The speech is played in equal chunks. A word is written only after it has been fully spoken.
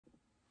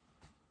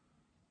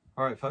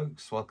Alright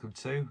folks, welcome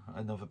to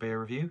another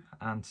beer review,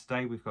 and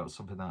today we've got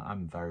something that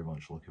I'm very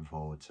much looking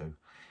forward to.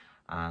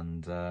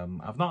 And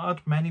I've not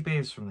had many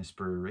beers from this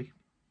brewery,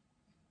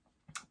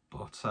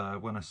 but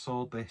when I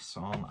saw this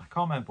on, I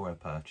can't remember where I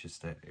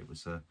purchased it, it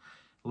was a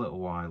little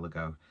while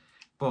ago,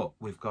 but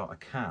we've got a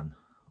can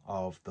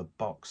of the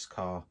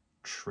Boxcar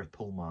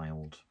Triple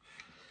Mild,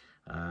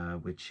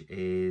 which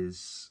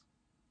is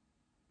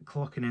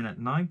clocking in at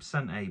 9%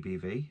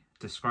 ABV,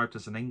 described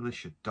as an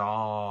English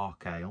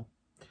dark ale.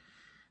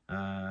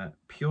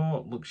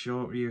 Pure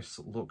luxurious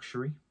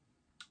luxury,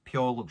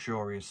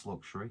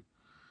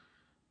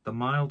 the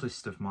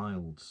mildest of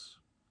milds,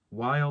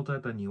 wilder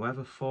than you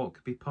ever thought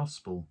could be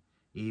possible,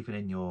 even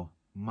in your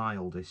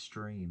mildest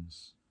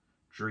dreams.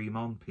 Dream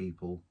on,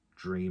 people,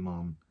 dream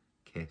on,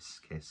 kiss,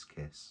 kiss,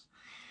 kiss.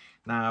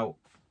 Now,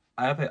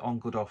 I have it on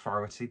good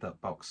authority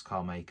that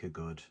Boxcar make a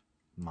good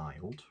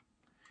mild.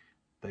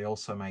 They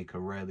also make a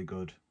really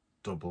good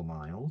double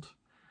mild,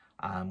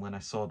 and when I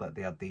saw that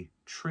they had the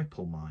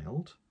triple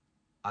mild,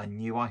 I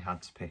knew I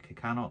had to pick a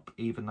can up,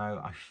 even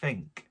though I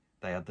think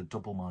they had the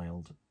double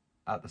mild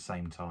at the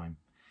same time.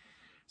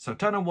 So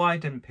don't know why I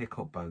didn't pick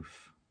up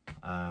both,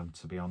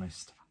 to be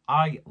honest.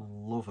 I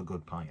love a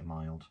good pint of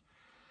mild.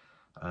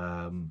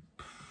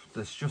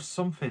 There's just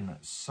something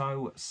that's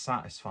so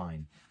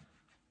satisfying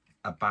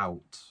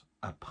about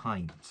a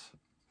pint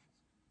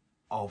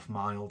of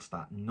mild,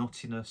 that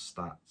nuttiness,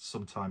 that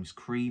sometimes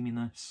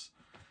creaminess,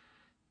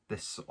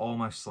 this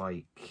almost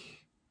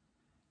like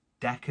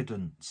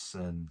decadence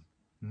and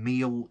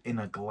meal in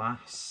a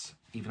glass,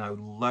 even though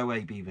low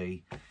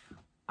ABV,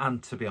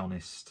 and to be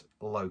honest,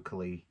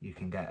 locally you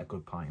can get a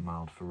good pint of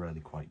mild for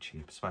really quite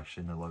cheap,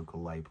 especially in the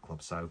local Labour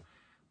Club, so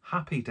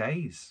happy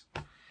days.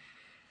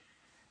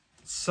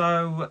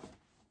 So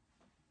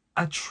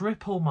a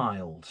triple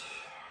mild,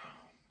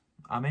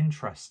 I'm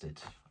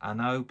interested. I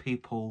know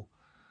people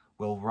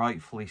will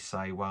rightfully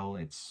say, well,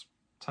 it's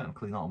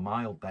technically not a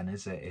mild then,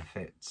 is it,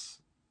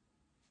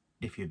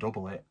 if you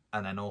double it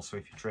and then also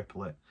if you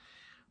triple it.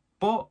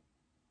 But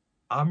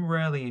I'm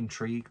really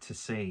intrigued to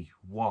see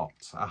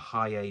what a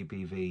high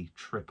ABV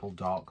triple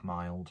dark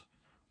mild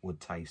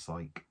would taste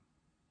like.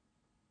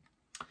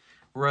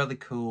 Really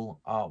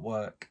cool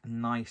artwork,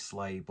 nice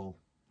label,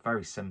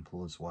 very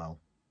simple as well.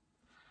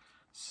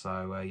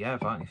 So yeah,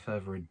 without any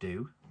further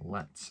ado,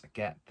 let's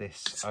get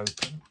this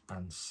open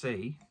and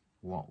see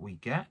what we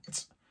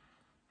get.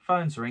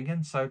 Phone's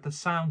ringing, so the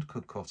sound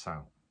could cut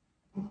out.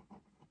 Of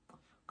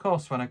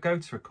course, when I go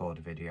to record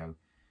a video,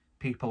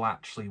 people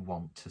actually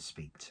want to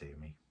speak to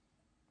me.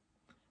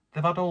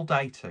 They've had all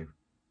day to,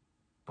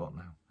 but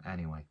no.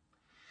 Anyway,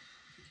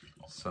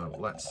 so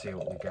let's see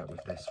what we get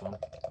with this one.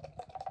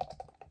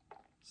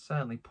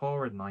 Certainly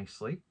pouring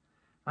nicely,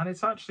 and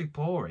it's actually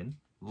pouring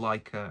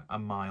like a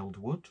mild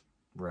would,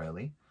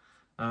 really.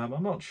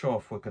 I'm not sure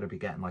if we're going to be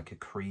getting like a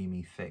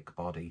creamy, thick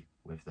body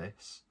with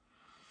this,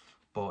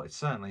 but it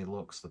certainly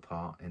looks the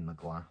part in the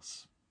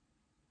glass.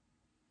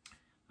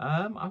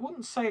 I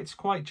wouldn't say it's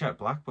quite jet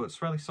black, but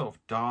it's really sort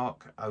of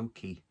dark,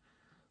 oaky.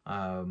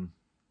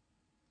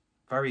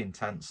 Very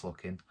intense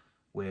looking,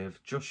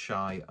 with just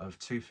shy of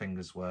 2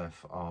 fingers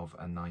worth of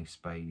a nice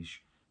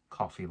beige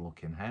coffee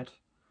looking head.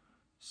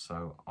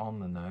 So on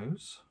the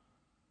nose,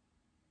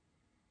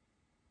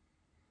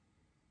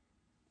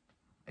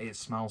 it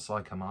smells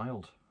like a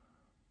mild.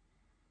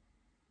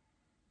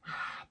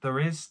 There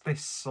is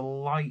this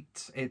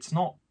slight, it's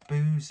not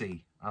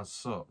boozy as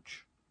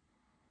such,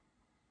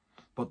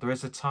 but there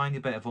is a tiny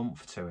bit of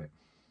oomph to it.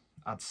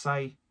 I'd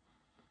say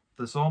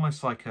there's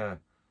almost like a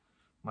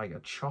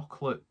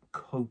chocolate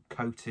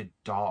coated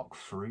dark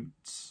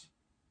fruits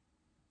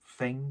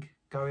thing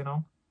going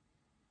on.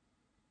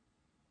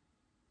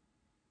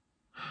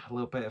 A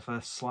little bit of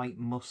a slight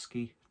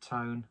musky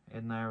tone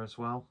in there as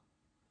well.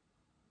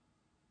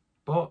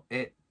 But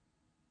it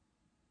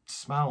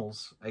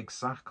smells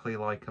exactly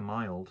like a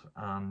mild,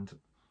 and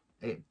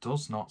it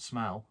does not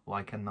smell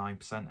like a 9%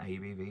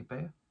 ABV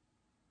beer.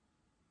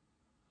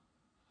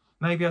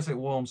 Maybe as it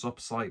warms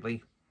up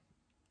slightly,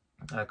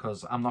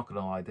 because I'm not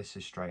going to lie, this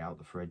is straight out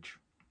the fridge,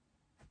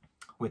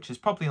 which is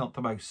probably not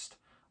the most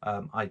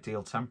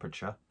ideal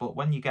temperature, but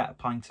when you get a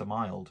pint of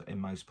mild in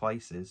most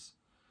places,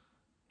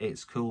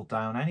 it's cooled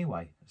down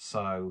anyway.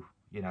 So,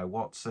 you know,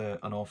 what's an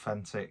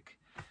authentic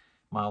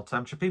mild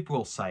temperature? People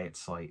will say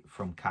it's like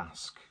from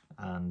cask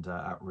and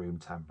at room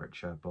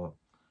temperature, but,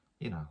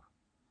 you know,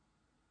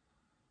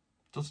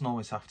 doesn't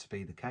always have to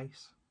be the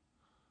case.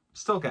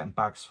 Still getting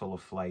bags full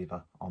of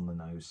flavour on the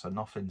nose, so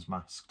nothing's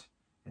masked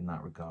in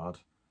that regard.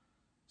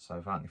 So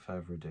without any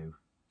further ado,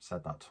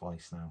 said that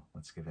twice now,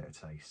 let's give it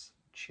a taste.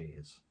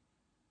 Cheers.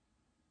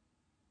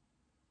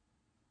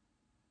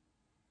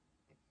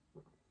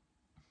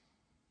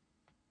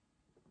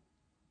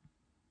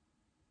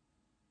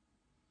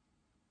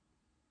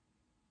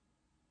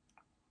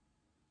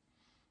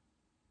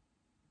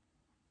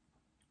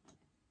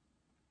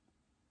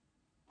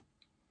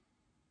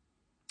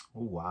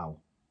 Oh wow.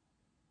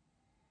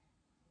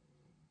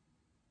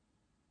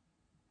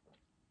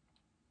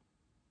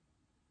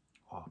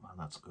 Oh man,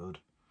 that's good.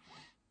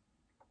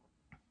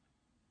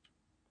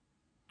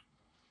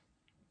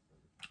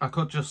 I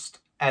could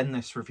just end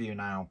this review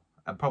now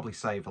and probably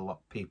save a lot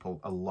of people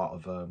a lot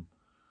of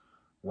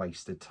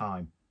wasted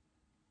time.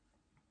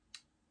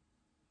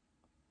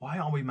 Why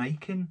aren't we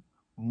making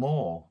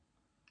more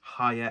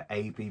higher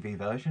ABV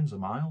versions of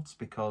milds?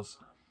 Because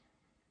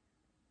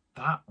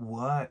that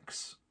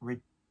works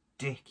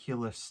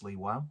ridiculously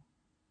well.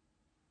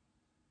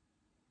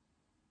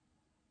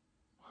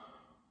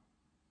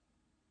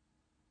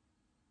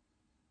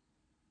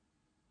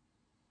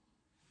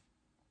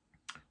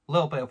 A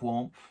little bit of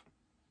warmth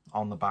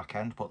on the back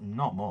end, but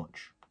not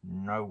much.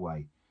 No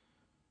way.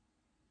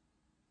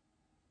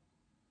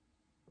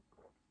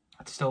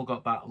 It's still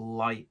got that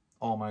light,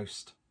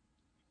 almost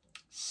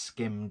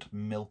skimmed,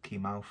 milky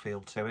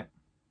mouthfeel to it.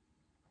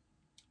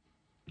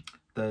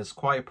 There's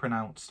quite a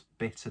pronounced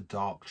bitter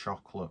dark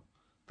chocolate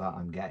that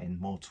I'm getting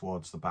more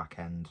towards the back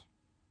end.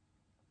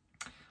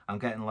 I'm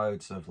getting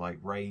loads of like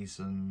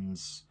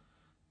raisins,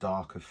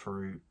 darker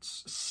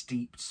fruits,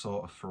 steeped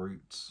sort of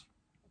fruits.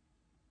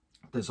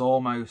 There's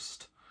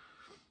almost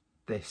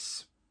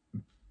this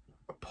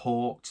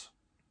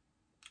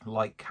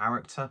port-like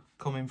character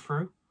coming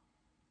through,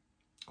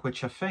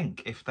 which I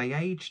think if they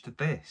aged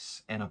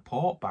this in a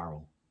port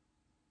barrel,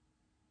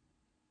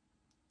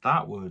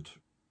 that would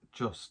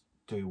just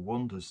do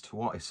wonders to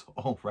what is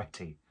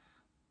already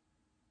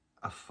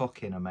a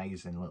fucking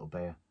amazing little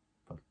beer.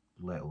 But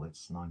little,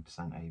 it's 9%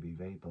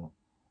 ABV, but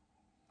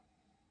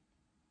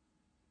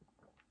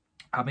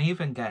I'm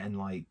even getting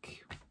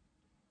like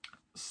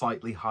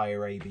slightly higher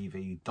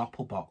ABV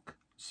Doppelbock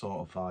sort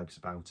of vibes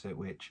about it,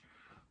 which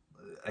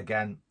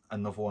again,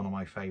 another one of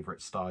my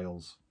favourite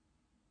styles.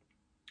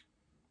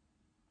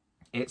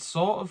 It's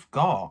sort of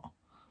got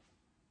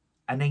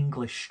an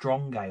English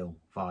strong ale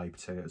vibe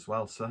to it as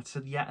well, so that's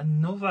yet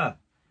another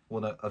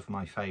one of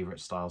my favourite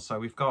styles. So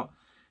we've got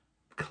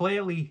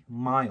clearly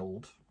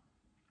mild,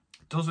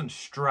 doesn't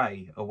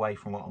stray away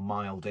from what a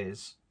mild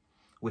is,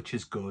 which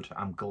is good.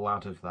 I'm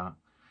glad of that.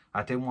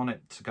 I didn't want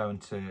it to go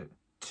into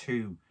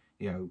too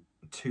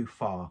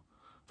far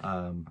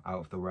out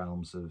of the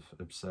realms of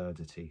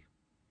absurdity.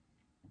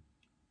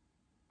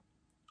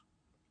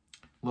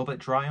 A little bit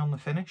dry on the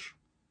finish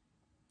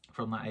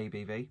from that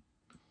ABV.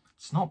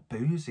 It's not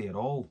boozy at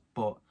all,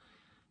 but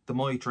the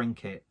more you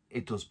drink it,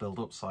 it does build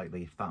up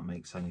slightly, if that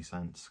makes any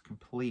sense.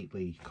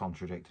 Completely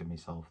contradicting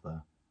myself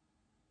there.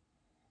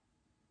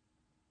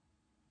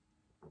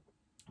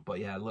 But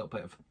yeah, a little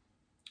bit of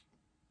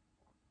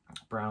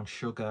brown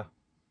sugar.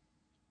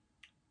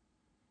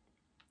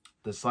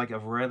 There's like a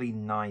really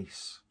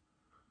nice,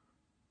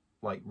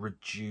 like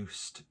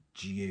reduced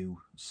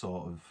dew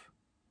sort of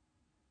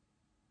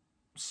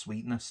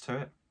sweetness to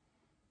it.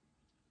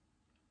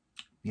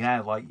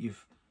 Yeah, like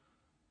you've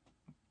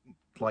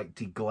like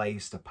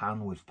deglazed a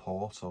pan with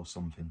port or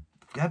something.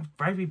 You have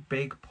very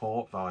big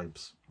port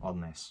vibes on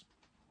this.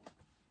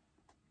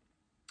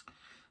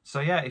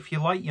 So yeah, if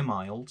you like your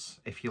milds,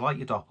 if you like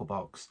your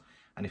Doppelbocks,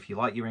 and if you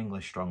like your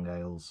English strong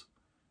ales,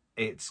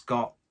 it's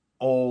got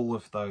all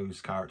of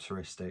those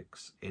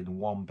characteristics in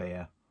one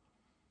beer.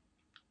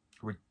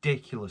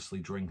 Ridiculously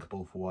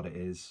drinkable for what it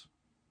is,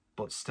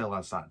 but still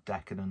has that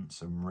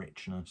decadence and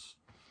richness.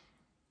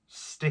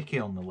 Sticky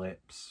on the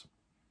lips.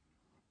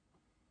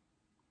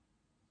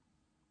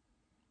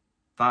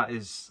 That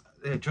is,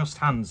 it just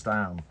hands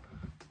down,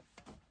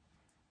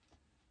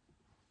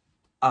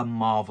 a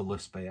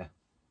marvellous beer.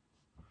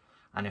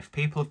 And if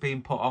people have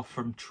been put off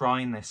from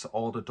trying this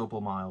or the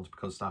double mild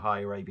because the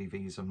higher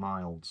ABVs are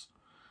milds,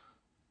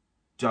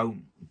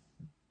 don't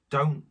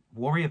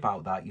worry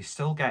about that. You're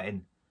still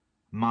getting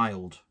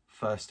mild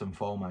first and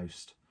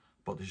foremost,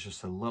 but there's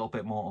just a little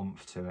bit more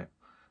oomph to it.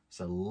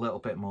 There's a little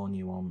bit more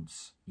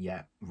nuance,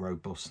 yet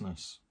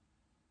robustness.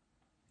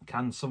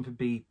 Can something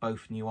be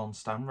both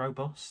nuanced and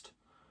robust?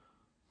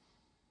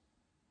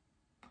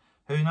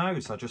 Who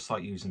knows? I just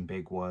like using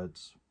big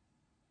words.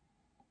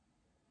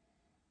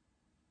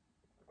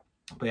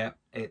 But yeah,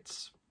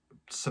 it's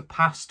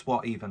surpassed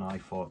what even I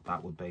thought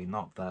that would be.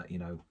 Not that, you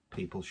know,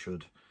 people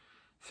should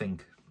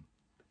think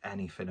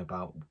anything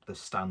about the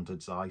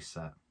standards I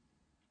set.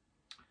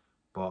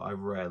 But I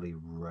really,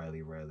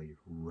 really, really,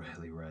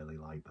 really, really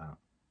like that.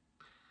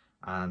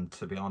 And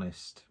to be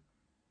honest,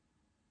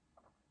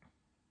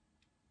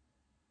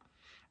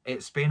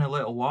 it's been a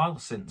little while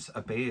since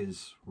a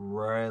beer's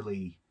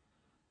really,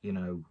 you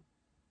know,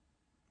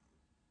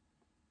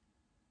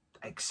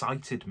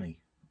 excited me.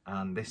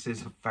 And this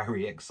is a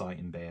very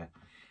exciting beer.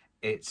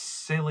 It's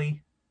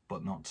silly,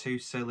 but not too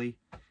silly.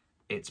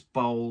 It's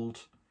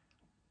bold.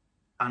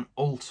 And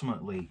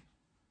ultimately,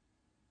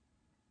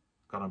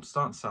 God, I'm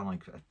starting to sound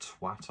like a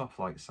twat off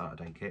like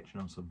Saturday Kitchen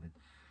or something.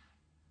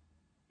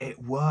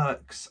 It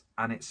works,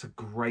 and it's a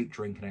great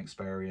drinking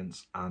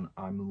experience, and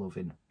I'm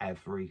loving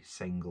every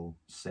single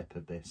sip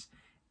of this,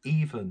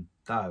 even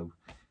though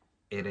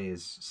it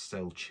is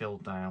still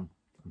chilled down.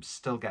 I'm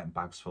still getting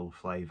bags full of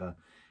flavour.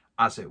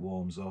 As it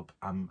warms up,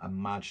 I'm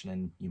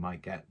imagining you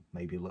might get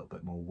maybe a little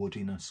bit more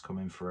woodiness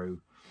coming through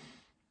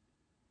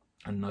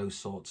and those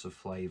sorts of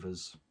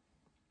flavours.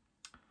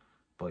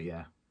 But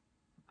yeah,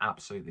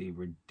 absolutely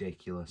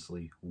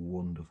ridiculously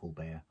wonderful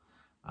beer.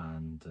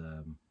 And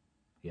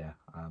yeah,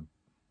 I'm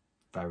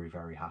very,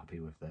 very happy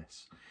with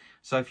this.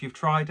 So if you've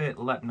tried it,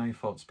 let me know your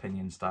thoughts,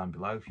 opinions down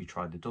below. If you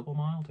tried the double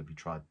mild, have you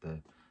tried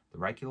the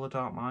regular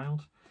dark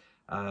mild?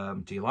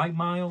 Do you like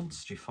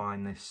milds? Do you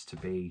find this to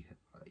be,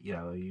 you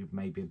know, you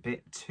maybe a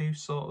bit too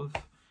sort of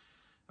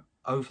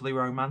overly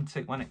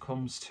romantic when it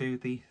comes to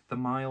the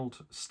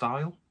mild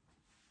style?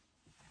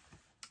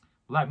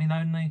 Let me know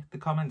in the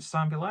comments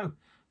down below.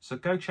 So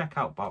go check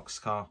out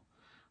Boxcar,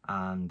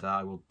 and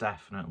I will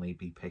definitely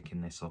be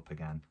picking this up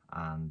again.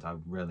 And I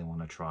really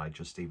want to try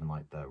just even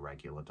like the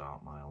regular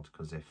dark mild,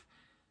 because if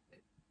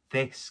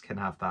this can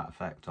have that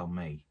effect on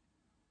me,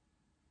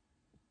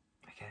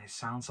 again, it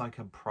sounds like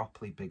I'm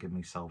properly bigging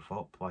myself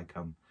up, like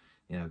I'm,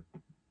 you know,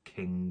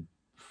 king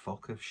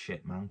fuck of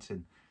shit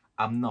mountain.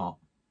 I'm not.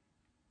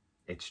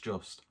 It's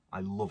just,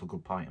 I love a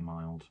good pint of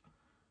mild,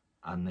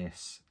 and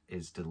this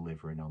is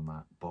delivering on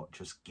that, but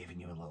just giving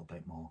you a little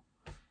bit more.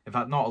 In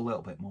fact, not a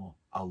little bit more,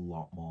 a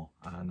lot more.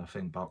 And I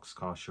think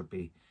Boxcar should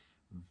be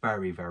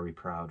very, very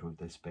proud with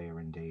this beer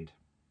indeed.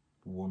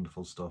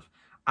 Wonderful stuff.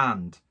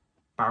 And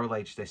barrel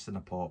aged this in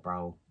a port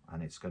barrel,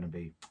 and it's going to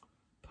be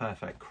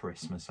perfect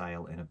Christmas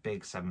ale in a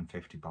big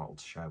 750 bottle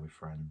to share with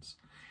friends.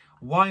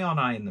 Why aren't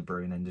I in the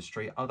brewing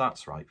industry? Oh,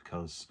 that's right,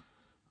 because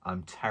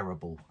I'm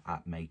terrible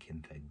at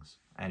making things.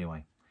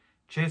 Anyway,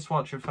 cheers for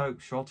watching,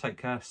 folks. You all take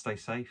care, stay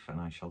safe, and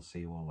I shall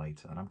see you all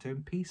later. And I'm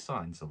doing peace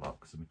signs a lot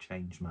because I'm a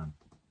changed man.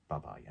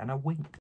 Bye-bye. And a wink.